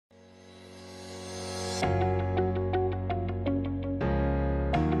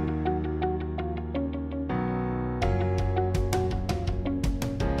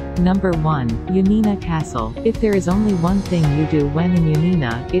Number 1. Yannena Castle. If there is only one thing you do when in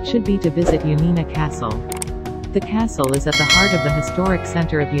Yannena, it should be to visit Yannena Castle. The castle is at the heart of the historic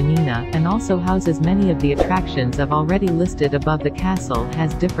center of Yannena, and also houses many of the attractions I've already listed above. The castle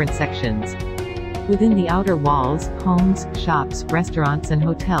has different sections. Within the outer walls, homes, shops, restaurants and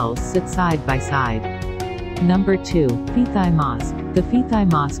hotels sit side by side. Number 2. Fethi Mosque. The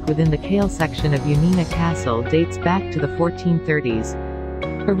Fethi Mosque within the Kale section of Yannena Castle dates back to the 1430s.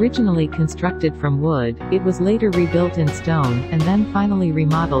 Originally constructed from wood, it was later rebuilt in stone, and then finally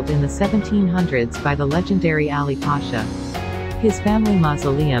remodeled in the 1700s by the legendary Ali Pasha. His family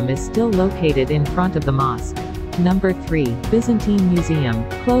mausoleum is still located in front of the mosque. Number 3. Byzantine Museum.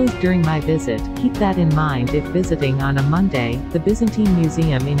 Closed during my visit. Keep that in mind if visiting on a Monday. The Byzantine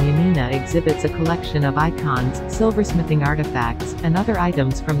Museum in Yannena exhibits a collection of icons, silversmithing artifacts, and other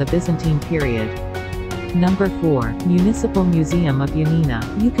items from the Byzantine period. Number 4. Municipal Museum of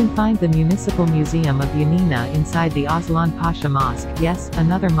Yannena. You can find the Municipal Museum of Yannena inside the Aslan Pasha Mosque, yes,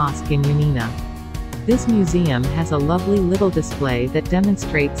 another mosque in Yannena. This museum has a lovely little display that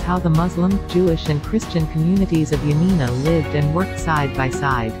demonstrates how the Muslim, Jewish and Christian communities of Yannena lived and worked side by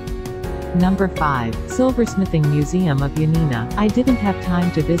side. Number 5. Silversmithing Museum of Yannena. I didn't have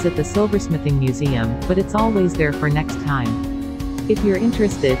time to visit the Silversmithing Museum, but it's always there for next time. If you're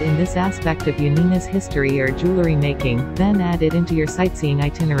interested in this aspect of Yannena's history or jewelry making, then add it into your sightseeing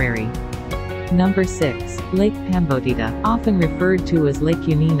itinerary. Number 6. Lake Pambodita. Often referred to as Lake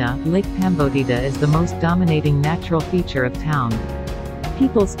Yannena, Lake Pambodita is the most dominating natural feature of town.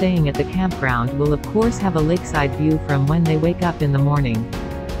 People staying at the campground will of course have a lakeside view from when they wake up in the morning.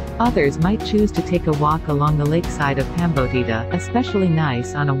 Others might choose to take a walk along the lakeside of Pambodita, especially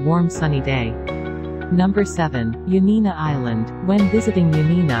nice on a warm sunny day. Number 7. Yannena Island. When visiting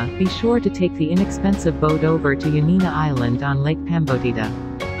Yannena, be sure to take the inexpensive boat over to Yannena Island on Lake Pambodita.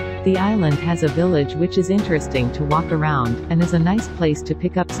 The island has a village which is interesting to walk around, and is a nice place to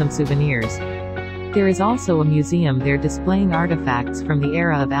pick up some souvenirs. There is also a museum there displaying artifacts from the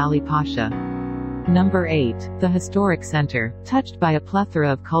era of Ali Pasha. Number 8. The Historic Center. Touched by a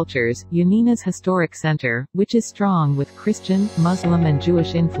plethora of cultures, Yannena's Historic Center, which is strong with Christian, Muslim and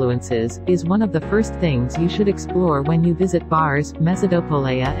Jewish influences, is one of the first things you should explore when you visit. Bars,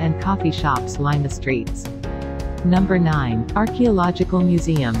 mezzodopoleia and coffee shops line the streets. Number 9. Archaeological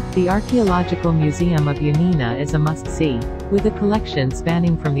Museum. The Archaeological Museum of Yannena is a must-see. With a collection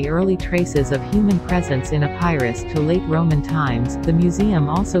spanning from the early traces of human presence in Epirus to late Roman times, the museum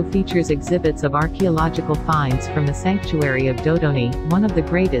also features exhibits of archaeological finds from the sanctuary of Dodoni, one of the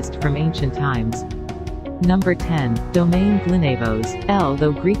greatest from ancient times. Number 10. Domaine Glinavos.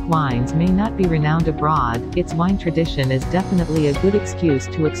 Though Greek wines may not be renowned abroad, its wine tradition is definitely a good excuse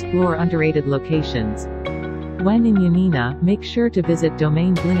to explore underrated locations. When in Yannena, make sure to visit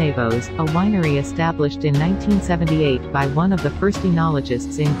Domaine Glinavos, a winery established in 1978 by one of the first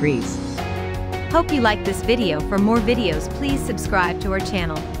enologists in Greece. Hope you liked this video. For more videos, please subscribe to our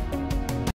channel.